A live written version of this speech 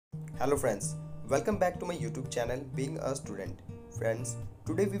Hello friends, welcome back to my YouTube channel Being a Student. Friends,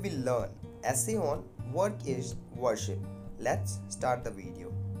 today we will learn essay on work is worship. Let's start the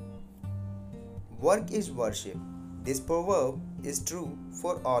video. Work is worship. This proverb is true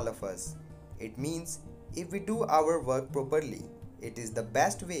for all of us. It means if we do our work properly, it is the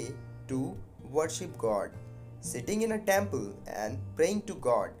best way to worship God. Sitting in a temple and praying to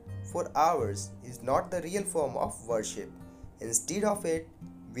God for hours is not the real form of worship. Instead of it,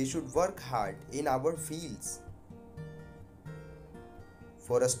 we should work hard in our fields.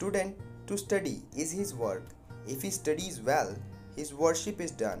 For a student, to study is his work. If he studies well, his worship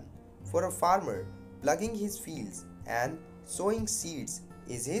is done. For a farmer, plugging his fields and sowing seeds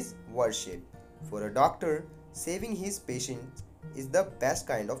is his worship. For a doctor, saving his patients is the best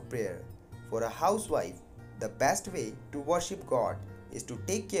kind of prayer. For a housewife, the best way to worship God is to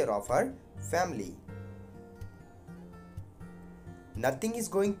take care of her family. Nothing is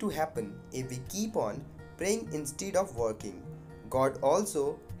going to happen if we keep on praying instead of working. God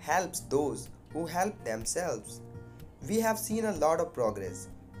also helps those who help themselves. We have seen a lot of progress.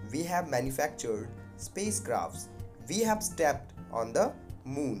 We have manufactured spacecrafts. We have stepped on the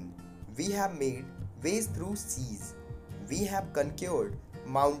moon. We have made ways through seas. We have conquered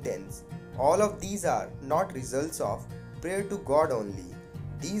mountains. All of these are not results of prayer to God only.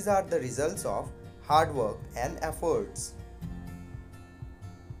 These are the results of hard work and efforts.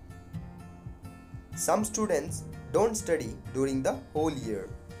 Some students don't study during the whole year.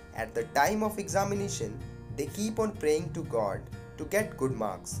 At the time of examination, they keep on praying to God to get good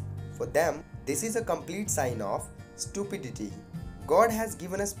marks. For them, this is a complete sign of stupidity. God has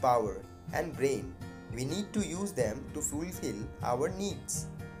given us power and brain. We need to use them to fulfill our needs.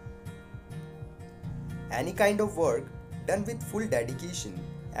 Any kind of work done with full dedication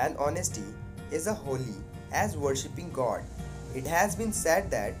and honesty is as holy as worshipping God. It has been said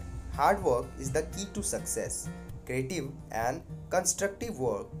that hard work is the key to success. Creative and constructive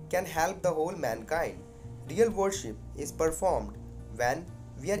work can help the whole mankind. Real worship is performed when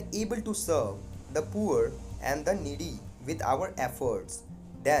we are able to serve the poor and the needy with our efforts.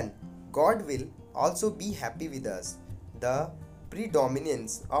 Then God will also be happy with us. The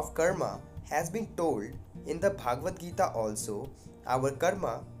predominance of karma has been told in the Bhagavad Gita also. Our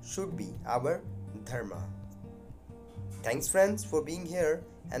karma should be our dharma. Thanks friends for being here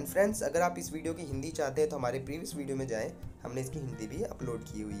and friends, अगर आप इस video की हिंदी चाहते हैं तो हमारे previous video में जाएं, हमने इसकी हिंदी भी अपलोड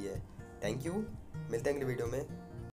की हुई है. थैंक यू, मिलते हैं अगले वीडियो में.